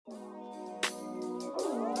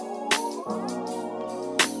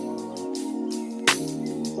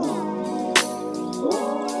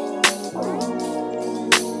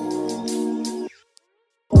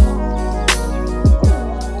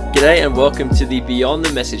G'day and welcome to the Beyond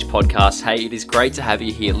the Message podcast. Hey, it is great to have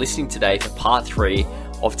you here listening today for part 3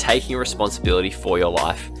 of taking responsibility for your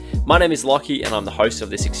life. My name is Lockie and I'm the host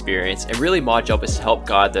of this experience, and really my job is to help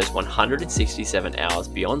guide those 167 hours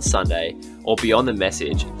beyond Sunday or beyond the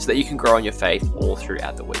message so that you can grow in your faith all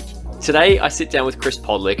throughout the week. Today, I sit down with Chris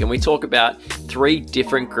Podlick and we talk about 3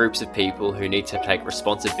 different groups of people who need to take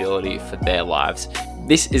responsibility for their lives.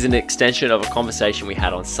 This is an extension of a conversation we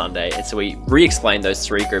had on Sunday, and so we re-explain those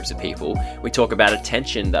 3 groups of people. We talk about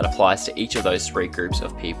attention that applies to each of those 3 groups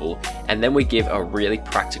of people, and then we give a really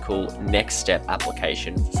practical next step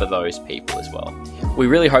application for those people as well. We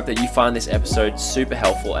really hope that you find this episode super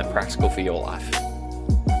helpful and practical for your life.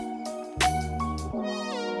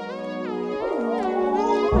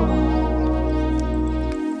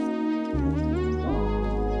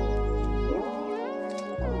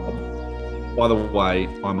 By the way,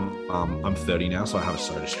 I'm 30 now, so I have a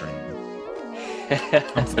soda stream.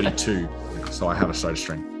 I'm 32, so I have a soda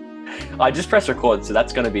stream. I just pressed record, so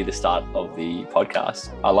that's going to be the start of the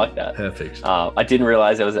podcast. I like that. Perfect. I didn't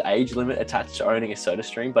realize there was an age limit attached to owning a soda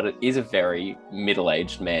stream, but it is a very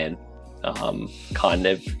middle-aged man kind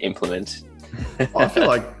of implement. I feel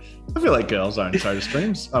like girls own soda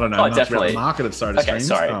streams. I don't know much about the market of soda streams.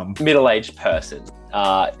 Sorry, middle-aged person.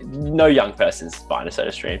 No young person's buying a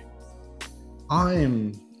soda stream. I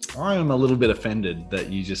am a little bit offended that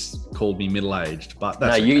you just called me middle-aged, but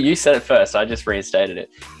that's no, okay. you said it first. I just reinstated it.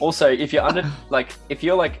 Also, if you're under, I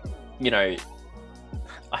feel like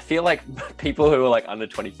people who are like under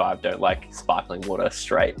 25 don't like sparkling water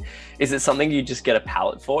straight. Is it something you just get a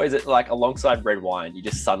palate for? Is it like alongside red wine, you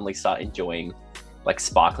just suddenly start enjoying like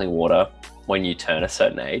sparkling water when you turn a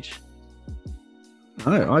certain age?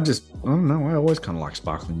 I don't know. I always kind of like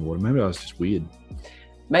sparkling water. Maybe I was just weird.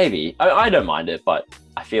 Maybe. I don't mind it, but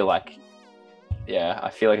I feel like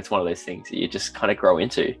it's one of those things that you just kind of grow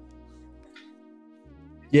into.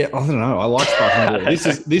 Yeah, I don't know. I like sparkling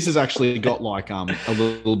water. This has actually got like a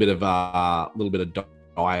little bit of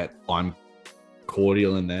diet lime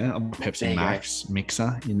cordial in there. A Pepsi Max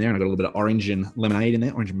mixer in there, and I got a little bit of orange and lemonade in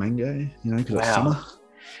there, orange and mango. Because it's summer.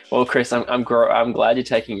 Well, Chris, I'm glad you're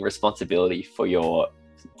taking responsibility for your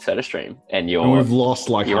soda stream and we've lost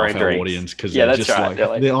like half our drinks. Audience because that's right.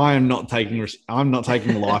 I'm not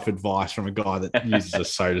taking life advice from a guy that uses a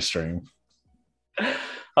soda stream.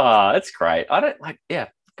 That's great. I don't like. Yeah,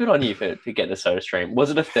 good on you for getting a soda stream. Was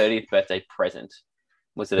it a 30th birthday present?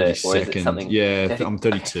 Was it or is it something? Yeah, 30? I'm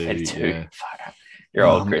 32. 32. Yeah. Fuck, you're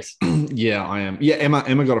old, Chris. Yeah, I am. Yeah,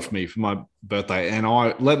 Emma got it for me for my birthday, and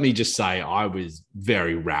let me just say I was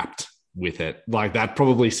very rapt with it. Like, that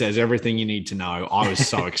probably says everything you need to know. I was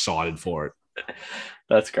so excited for it.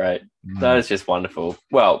 That's great. That is just wonderful.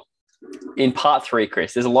 Well, in part 3,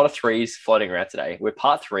 Chris, there's a lot of 3s floating around today. We're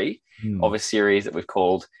part 3 of a series that we've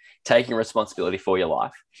called Taking Responsibility for Your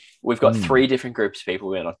Life. We've got 3 different groups of people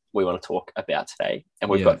we want to talk about today,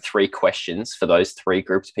 and we've got 3 questions for those 3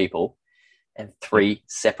 groups of people and 3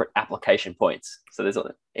 separate application points. So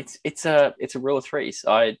it's a rule of 3s.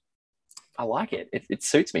 I like it. It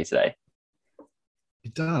suits me today.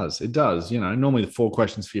 It does. Normally the 4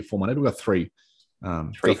 questions for your format. We've got 3.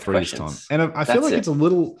 3 this time. And I feel like it's a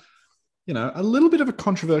little bit of a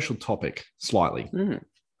controversial topic, slightly.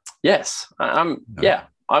 Yes. I'm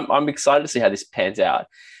excited to see how this pans out.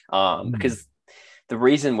 Because the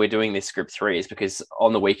reason we're doing this group 3 is because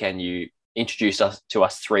on the weekend you introduced to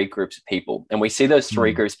us 3 groups of people, and we see those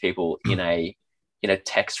 3 groups of people in a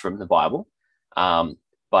text from the Bible. But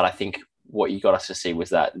I think what you got us to see was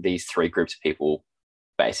that these 3 groups of people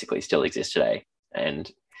basically still exist today. And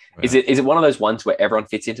is it one of those ones where everyone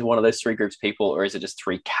fits into one of those 3 groups of people, or is it just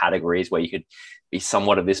 3 categories where you could be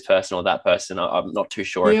somewhat of this person or that person? I'm not too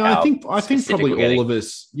sure. Yeah, I think probably all of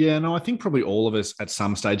us. Yeah, no, I think probably all of us at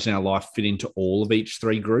some stage in our life fit into all of each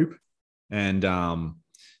 3 group. And I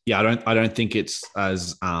don't think it's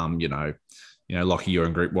as Lockie, you're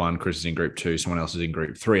in group 1, Chris is in group 2, someone else is in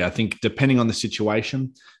group 3. I think depending on the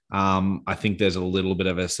situation, I think there's a little bit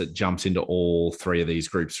of us that jumps into all 3 of these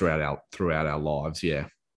groups throughout our lives. Yeah.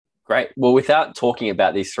 Great. Well, without talking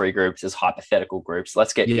about these 3 groups as hypothetical groups,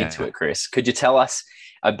 let's get into it, Chris. Could you tell us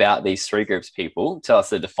about these 3 groups of people? Tell us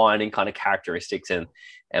the defining kind of characteristics and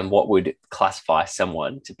what would classify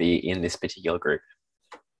someone to be in this particular group.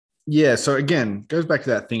 Yeah. So again, goes back to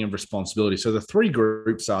that thing of responsibility. So the 3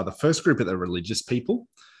 groups are, the first group are the religious people,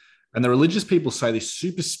 and the religious people say this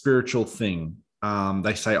super spiritual thing.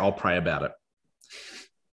 They say, I'll pray about it.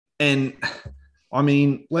 And I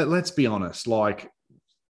mean, let's be honest, like,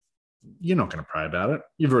 you're not going to pray about it.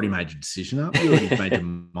 You've already made your decision up. You already made your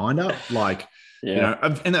mind up. Like, you know,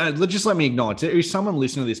 and just let me acknowledge there is someone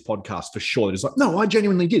listening to this podcast for sure that is like, no, I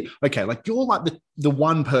genuinely did. Okay. Like you're like the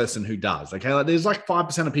one person who does. Okay. Like there's like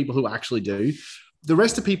 5% of people who actually do. The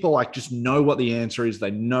rest of people like just know what the answer is.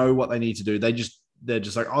 They know what they need to do. They're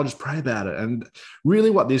just like, I'll just pray about it. And really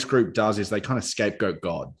what this group does is they kind of scapegoat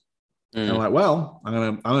God. And like, well,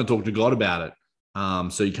 I'm gonna talk to God about it.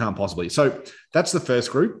 So you can't possibly. So that's the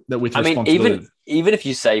first group that with responsibility. I mean, even if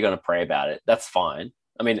you say you're going to pray about it, that's fine.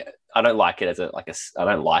 I mean, I don't like it as it as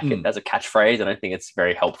a catchphrase. I don't think it's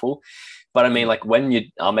very helpful. But I mean, like when you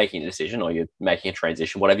are making a decision or you're making a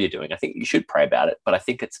transition, whatever you're doing, I think you should pray about it. But I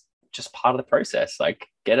think it's just part of the process. Like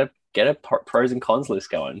get a pros and cons list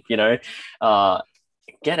going. You know,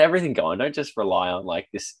 get everything going. Don't just rely on like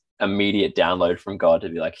this immediate download from God to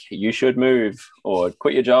be like, you should move or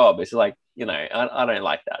quit your job. It's like, you know, I don't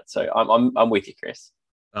like that. So I'm with you, Chris.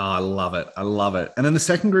 Oh, I love it. I love it. And then the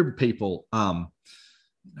second group of people,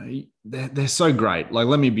 they're so great. Like,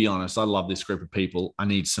 let me be honest. I love this group of people. I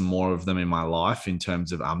need some more of them in my life in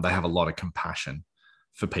terms of, they have a lot of compassion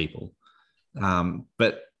for people.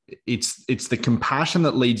 But it's the compassion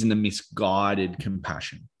that leads into misguided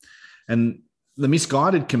compassion. And the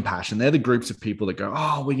misguided compassion, they're the groups of people that go,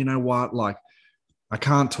 oh, well, you know what? Like, I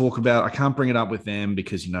can't bring it up with them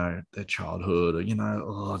because, you know, their childhood or, you know,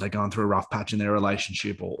 oh, they're going through a rough patch in their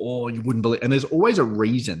relationship or you wouldn't believe. And there's always a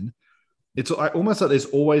reason. It's almost like there's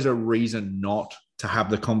always a reason not to have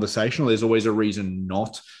the conversation, or there's always a reason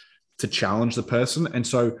not to challenge the person. And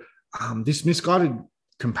so this misguided,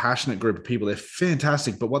 compassionate group of people, they're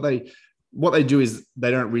fantastic. But what they do is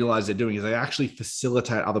they don't realize they're doing is they actually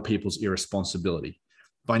facilitate other people's irresponsibility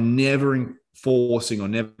by never enforcing or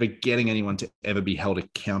never getting anyone to ever be held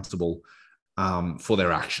accountable for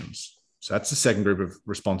their actions. So that's the second group of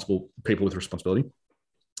responsible people with responsibility.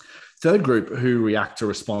 Third group who react to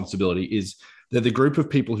responsibility is they're the group of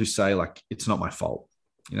people who say like, it's not my fault.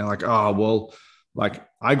 You know, like, oh, well, like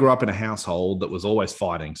I grew up in a household that was always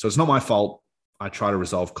fighting. So it's not my fault. I try to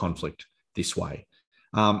resolve conflict this way.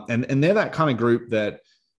 And they're that kind of group that,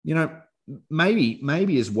 you know,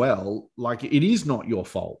 maybe as well, like it is not your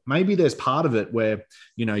fault. Maybe there's part of it where,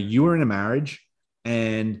 you know, you were in a marriage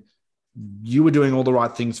and you were doing all the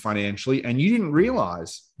right things financially and you didn't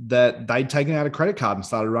realize that they'd taken out a credit card and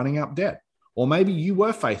started running up debt. Or maybe you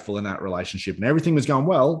were faithful in that relationship and everything was going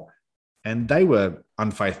well and they were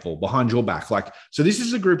unfaithful behind your back. Like, so this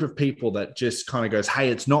is a group of people that just kind of goes, hey,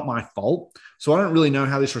 it's not my fault. So I don't really know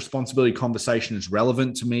how this responsibility conversation is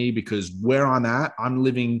relevant to me because where I'm at, I'm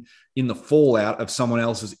living in the fallout of someone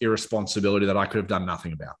else's irresponsibility that I could have done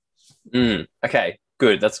nothing about. Okay,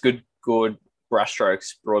 good. That's good broad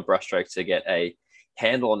brushstrokes to get a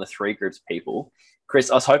handle on the three groups of people.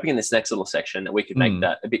 Chris, I was hoping in this next little section that we could make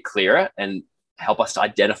that a bit clearer and help us to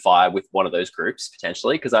identify with one of those groups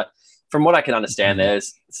potentially. Because from what I can understand,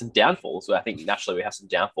 there's some downfalls. I think naturally we have some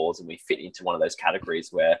downfalls and we fit into one of those categories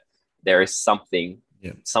where there is something,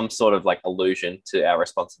 some sort of like allusion to our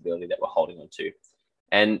responsibility that we're holding on to.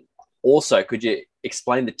 And also, could you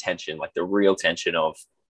explain the tension, like the real tension of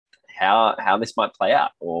how this might play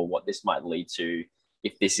out or what this might lead to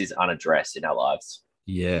if this is unaddressed in our lives?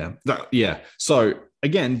 Yeah. So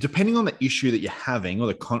again, depending on the issue that you're having or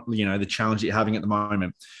the challenge that you're having at the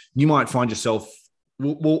moment, you might find yourself,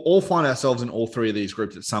 we'll all find ourselves in all three of these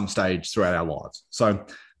groups at some stage throughout our lives. So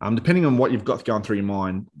depending on what you've got going through your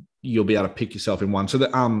mind, you'll be able to pick yourself in one. So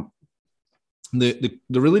the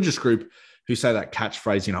religious group who say that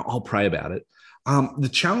catchphrase, you know, I'll pray about it. The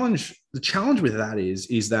challenge with that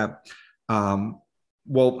is that,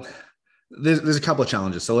 there's a couple of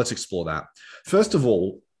challenges. So let's explore that. First of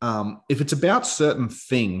all, if it's about certain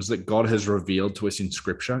things that God has revealed to us in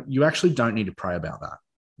Scripture, you actually don't need to pray about that,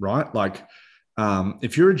 right? Like,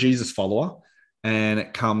 if you're a Jesus follower and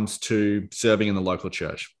it comes to serving in the local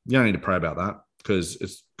church, you don't need to pray about that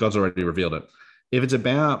because God's already revealed it. If it's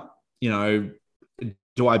about, you know,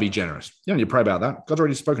 do I be generous? You don't need to pray about that. God's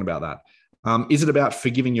already spoken about that. Is it about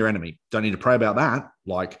forgiving your enemy? Don't need to pray about that.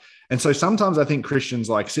 And so sometimes I think Christians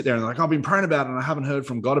like sit there and like, I've been praying about it and I haven't heard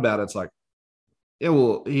from God about it. It's like, yeah,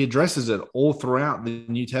 well, he addresses it all throughout the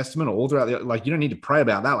New Testament or all throughout you don't need to pray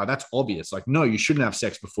about that. Like, that's obvious. Like, no, you shouldn't have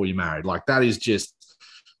sex before you're married. Like, that is just,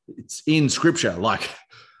 it's in Scripture.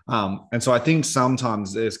 And so I think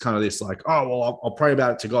sometimes there's kind of this like, oh, well, I'll pray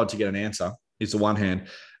about it to God to get an answer is the one hand.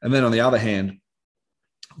 And then on the other hand,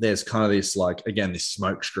 there's kind of this, like, again, this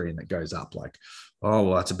smoke screen that goes up like, oh,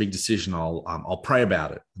 well, that's a big decision. I'll pray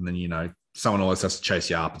about it. And then, you know, someone always has to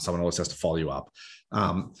chase you up and someone always has to follow you up.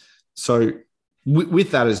 So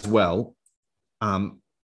with that as well,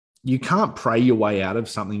 you can't pray your way out of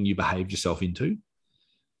something you behaved yourself into.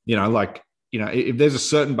 If there's a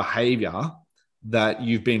certain behavior that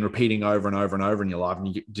you've been repeating over and over and over in your life,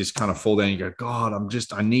 and you just kind of fall down and you go, God,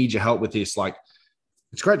 I need your help with this. Like,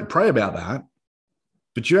 it's great to pray about that,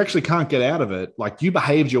 but you actually can't get out of it. Like, you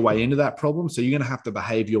behaved your way into that problem, so you're going to have to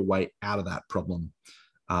behave your way out of that problem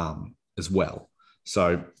as well.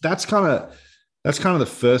 So that's kind of the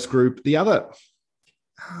first group. The other,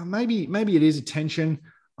 maybe it is attention.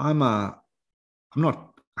 I'm not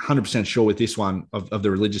 100% sure with this one of the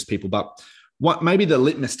religious people, but what maybe the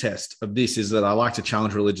litmus test of this is that I like to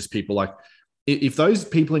challenge religious people. Like, if those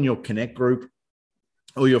people in your Connect group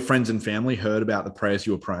or your friends and family heard about the prayers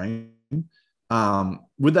you were praying,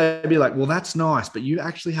 would they be like, well, that's nice, but you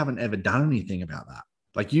actually haven't ever done anything about that.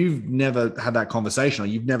 Like, you've never had that conversation, or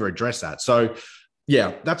you've never addressed that. So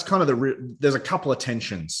yeah, that's kind of there's a couple of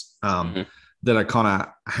tensions that are kind of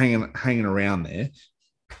hanging around there,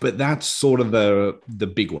 but that's sort of the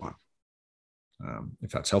big one,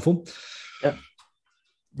 if that's helpful. Yeah.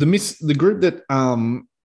 The group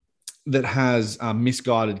that has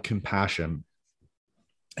misguided compassion.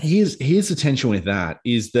 Here's the tension with that,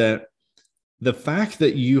 is that the fact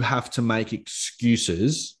that you have to make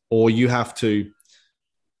excuses, or you have to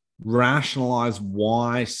rationalize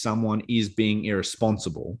why someone is being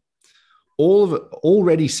irresponsible, all of it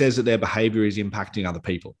already says that their behavior is impacting other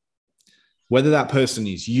people. Whether that person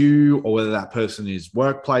is you, or whether that person is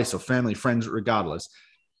workplace or family, friends, regardless,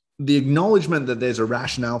 the acknowledgement that there's a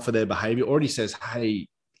rationale for their behavior already says, hey,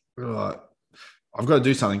 I've got to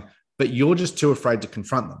do something, but you're just too afraid to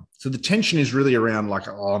confront them. So the tension is really around like,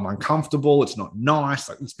 oh, I'm uncomfortable. It's not nice.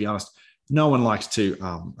 Like, let's be honest, no one likes to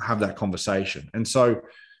have that conversation. And so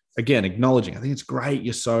again, acknowledging, I think it's great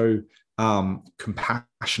you're so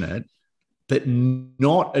compassionate, but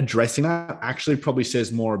not addressing that actually probably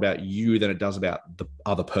says more about you than it does about the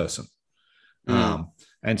other person.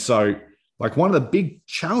 And so, like, one of the big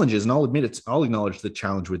challenges, and I'll acknowledge the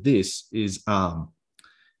challenge with this is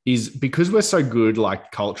because we're so good,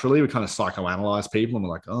 like, culturally, we kind of psychoanalyze people, and we're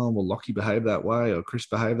like, oh, well, Lockie behaved that way, or Chris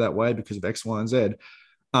behaved that way because of X, Y, and Z.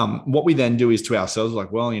 What we then do is to ourselves,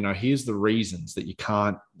 like, well, here's the reasons that you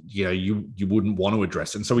can't, you wouldn't want to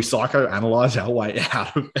address. And so we psychoanalyze our way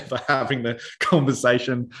out of ever having the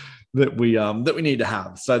conversation that we need to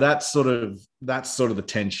have. So that's sort of the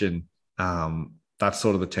tension. That's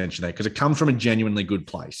sort of the tension there, because it comes from a genuinely good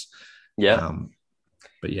place. Yeah.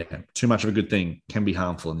 But yeah, too much of a good thing can be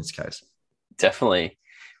harmful in this case. Definitely.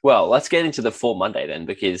 Well, let's get into the For Monday then,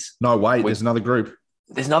 because no, wait, there's another group.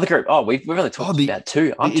 There's another group. Oh, we've only talked about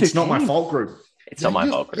two. It's not my fault group. It's not my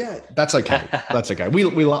fault, Chris. Yeah, that's okay. That's okay. I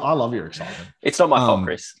love your excitement. It's not my fault,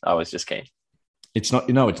 Chris. I was just keen. It's not.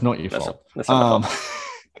 It's not your fault. That's not my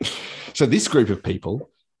fault. So this group of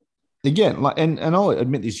people, again, like, and I'll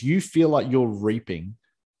admit this, you feel like you're reaping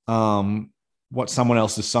what someone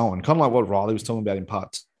else is sowing. Kind of like what Riley was talking about in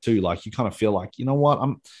part 2. Like, you kind of feel like, you know what,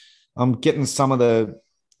 I'm getting some of the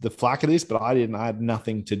flack of this, but I had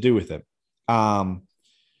nothing to do with it.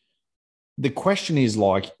 The question is,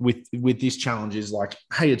 like, with this challenge is like,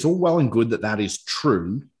 hey, it's all well and good that is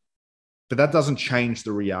true, but that doesn't change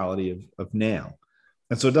the reality of now.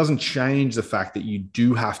 And so it doesn't change the fact that you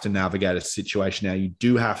do have to navigate a situation now. You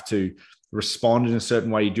do have to respond in a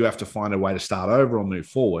certain way. You do have to find a way to start over or move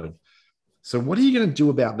forward. So what are you going to do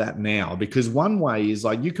about that now? Because one way is,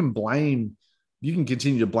 like, you can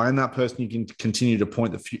continue to blame that person. You can continue to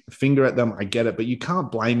point the finger at them. I get it, but you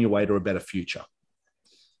can't blame your way to a better future.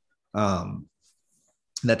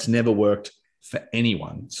 That's never worked for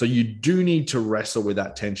anyone. So you do need to wrestle with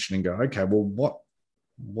that tension and go, okay, well,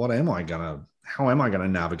 how am I going to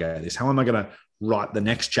navigate this? How am I going to write the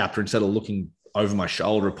next chapter instead of looking over my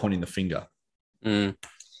shoulder, pointing the finger? No,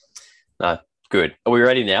 good. Are we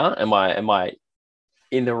ready now? Am I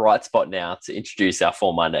in the right spot now to introduce our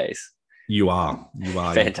 4 Mondays? You are.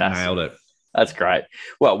 Fantastic. You nailed it. That's great.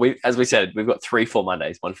 Well, as we said, we've got 3 For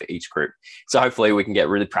Mondays, one for each group. So hopefully we can get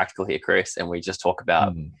really practical here, Chris, and we just talk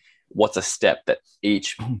about what's a step that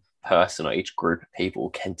each person or each group of people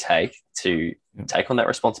can take to take on that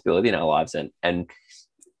responsibility in our lives. And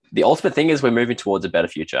the ultimate thing is we're moving towards a better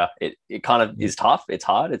future. It kind of is tough. It's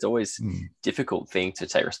hard. It's always a difficult thing to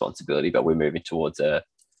take responsibility, but we're moving towards a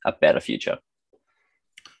better future.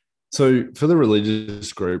 So for the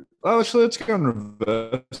religious group, actually, let's go in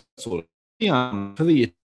reverse sort of. For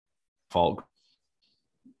the fault,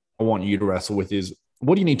 I want you to wrestle with is,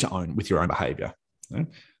 what do you need to own with your own behavior?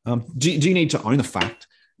 Do you need to own the fact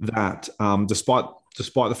that despite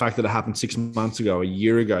the fact that it happened 6 months ago, a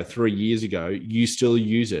year ago, 3 years ago, you still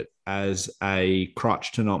use it as a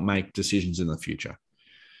crutch to not make decisions in the future?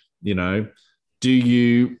 Do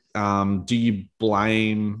you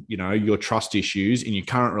blame, your trust issues in your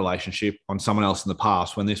current relationship on someone else in the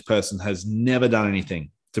past when this person has never done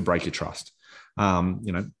anything to break your trust?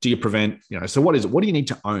 Do you prevent, so what is it? What do you need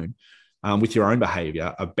to own with your own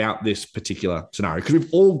behavior about this particular scenario? Because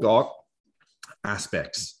we've all got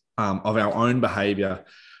aspects of our own behavior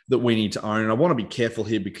that we need to own. And I want to be careful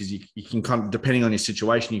here because you can kind of, depending on your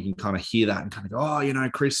situation, you can kind of hear that and kind of go, oh,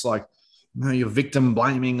 Chris, like, you're victim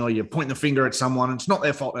blaming or you're pointing the finger at someone. It's not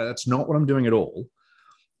their fault. That's not what I'm doing at all.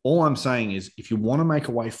 All I'm saying is if you want to make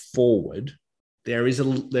a way forward, there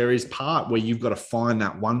is part where you've got to find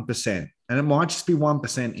that 1%. And it might just be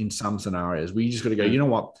 1% in some scenarios where you just got to go, you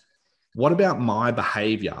know what about my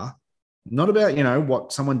behavior? Not about,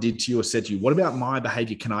 what someone did to you or said to you. What about my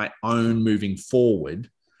behavior can I own moving forward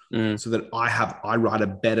so that I write a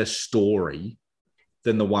better story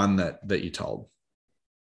than the one that you told?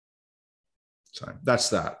 So that's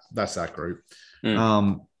that group.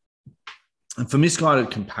 And for misguided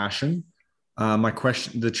compassion,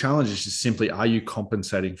 the challenge is just simply, are you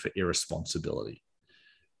compensating for irresponsibility?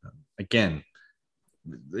 Again,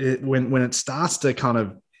 when it starts to kind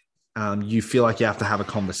of, you feel like you have to have a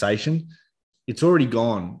conversation, it's already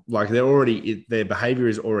gone. Like their behavior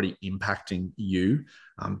is already impacting you.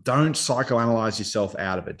 Don't psychoanalyze yourself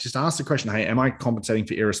out of it. Just ask the question, hey, am I compensating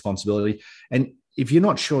for irresponsibility? And if you're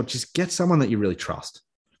not sure, just get someone that you really trust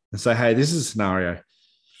and say, hey, this is a scenario.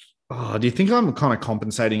 Oh, do you think I'm kind of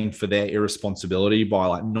compensating for their irresponsibility by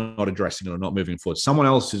like not addressing it or not moving forward? Someone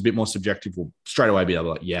else who's a bit more subjective will straight away be able to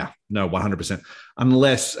like, yeah, no, 100%.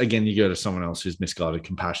 Unless, again, you go to someone else who's misguided,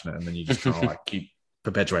 compassionate, and then you just kind of like keep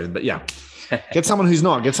perpetuating. But yeah, get someone who's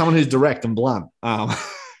not. Get someone who's direct and blunt.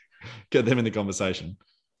 Get them in the conversation.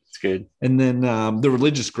 It's good. And then the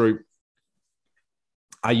religious group,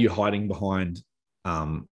 are you hiding behind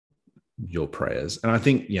your prayers? And I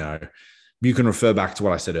think, you can refer back to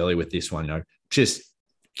what I said earlier with this one, just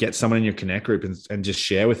get someone in your connect group and just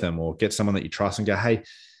share with them, or get someone that you trust and go, hey,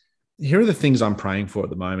 here are the things I'm praying for at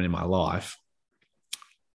the moment in my life.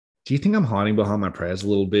 Do you think I'm hiding behind my prayers a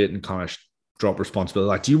little bit and kind of drop responsibility?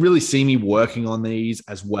 Like, do you really see me working on these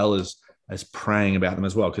as well as praying about them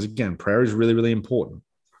as well? Because again, prayer is really, really important.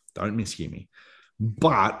 Don't mishear me.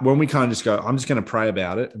 But when we kind of just go, I'm just going to pray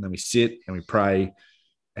about it, and then we sit and we pray,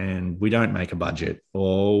 and we don't make a budget,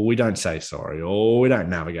 or we don't say sorry, or we don't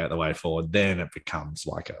navigate the way forward, then it becomes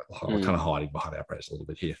like a kind of hiding behind our prayers a little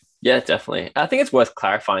bit here. Yeah, definitely. I think it's worth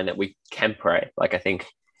clarifying that we can pray. Like, I think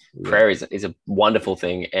prayer is a wonderful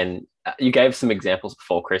thing. And you gave some examples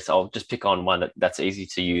before, Chris. I'll just pick on one that's easy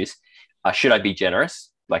to use. Should I be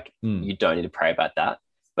generous? Like, you don't need to pray about that.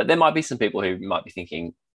 But there might be some people who might be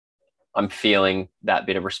thinking, I'm feeling that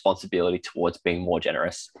bit of responsibility towards being more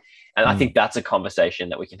generous. And I think that's a conversation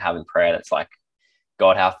that we can have in prayer. That's like,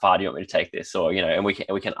 God, how far do you want me to take this? Or, and we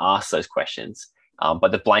can ask those questions.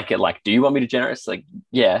 But the blanket, like, do you want me to generous? Like,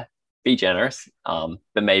 yeah, be generous. But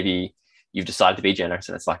maybe you've decided to be generous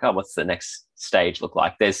and it's like, oh, what's the next stage look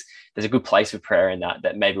like? There's a good place for prayer in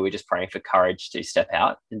that maybe we're just praying for courage to step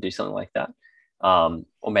out and do something like that.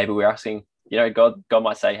 Or maybe we're asking, God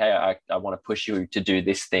might say, hey, I want to push you to do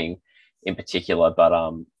this thing in particular.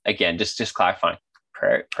 But again, just clarifying,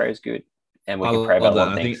 prayer is good, and we can pray about a lot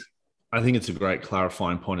of things. I think it's a great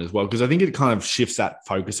clarifying point as well, because I think it kind of shifts that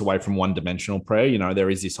focus away from one-dimensional prayer. There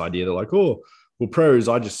is this idea that like, oh, well, prayer is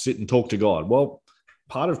I just sit and talk to God. Well,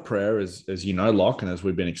 part of prayer is, as Locke, and as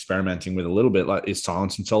we've been experimenting with a little bit, like, is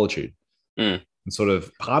silence and solitude. And sort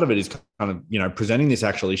of part of it is kind of, presenting this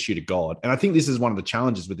actual issue to God. And I think this is one of the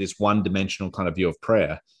challenges with this one-dimensional kind of view of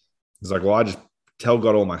prayer. It's like, well, I just tell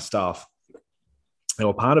God all my stuff. And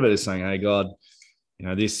well, part of it is saying, hey, God,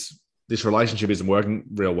 this relationship isn't working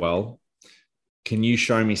real well. Can you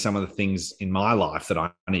show me some of the things in my life that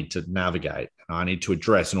I need to navigate and I need to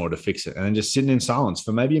address in order to fix it? And then just sitting in silence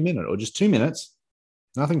for maybe a minute or just 2 minutes,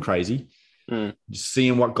 nothing crazy, just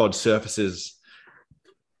seeing what God surfaces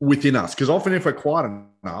within us. Because often if we're quiet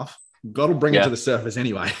enough, God will bring it to the surface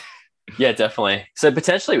anyway. Yeah, definitely. So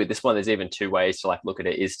potentially with this one, there's even two ways to like look at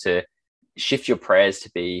it, is to shift your prayers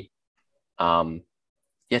to be,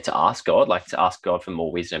 to ask God for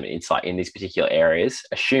more wisdom and insight in these particular areas,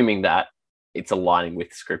 assuming that it's aligning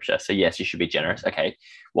with scripture. So yes, you should be generous. Okay,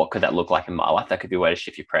 what could that look like in my life? That could be a way to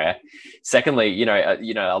shift your prayer. Secondly,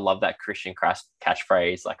 I love that Christian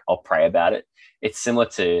catchphrase, like, I'll pray about it. It's similar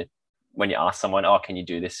to when you ask someone, oh, can you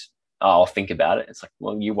do this? Oh, I'll think about it. It's like,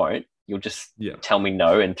 well, you won't. You'll just tell me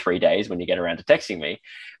no in 3 days when you get around to texting me.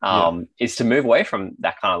 Is to move away from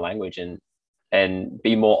that kind of language and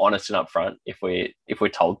be more honest and upfront if we're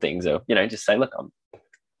told things, or just say, look,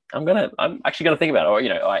 I'm actually gonna think about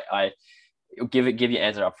it, or give your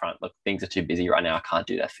answer up front. Look, things are too busy right now. I can't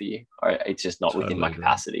do that for you. Or it's just not within my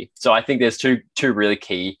capacity. So I think there's two really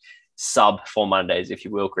key sub 4 Mondays, if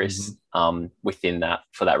you will, Chris, within that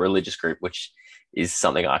for that religious group, which is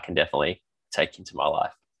something I can definitely take into my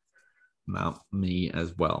life. No, me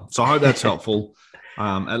as well. So I hope that's helpful.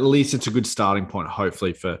 At least it's a good starting point,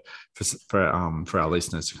 hopefully, for our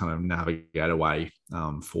listeners to kind of navigate away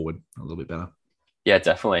forward a little bit better. Yeah,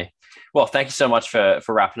 definitely. Well, thank you so much for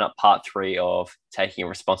wrapping up part 3 of taking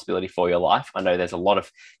responsibility for your life. I know there's a lot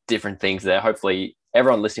of different things there. Hopefully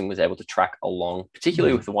everyone listening was able to track along,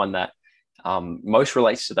 particularly with the one that most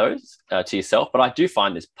relates to those, to yourself. But I do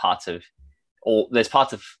find there's parts of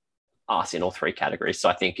us in all 3 categories. So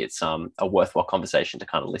I think it's a worthwhile conversation to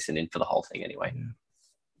kind of listen in for the whole thing anyway.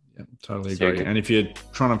 Yeah, totally agree. And if you're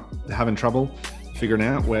having trouble figuring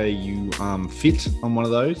out where you fit on one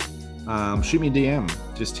of those, shoot me a DM.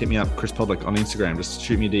 Just hit me up, Chris Public on Instagram. Just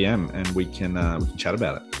shoot me a DM and we can chat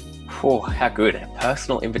about it. Oh, how good. A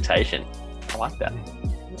personal invitation. I like that.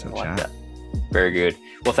 That. Very good.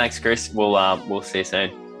 Well, thanks, Chris. We'll see you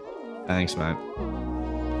soon. Thanks, mate.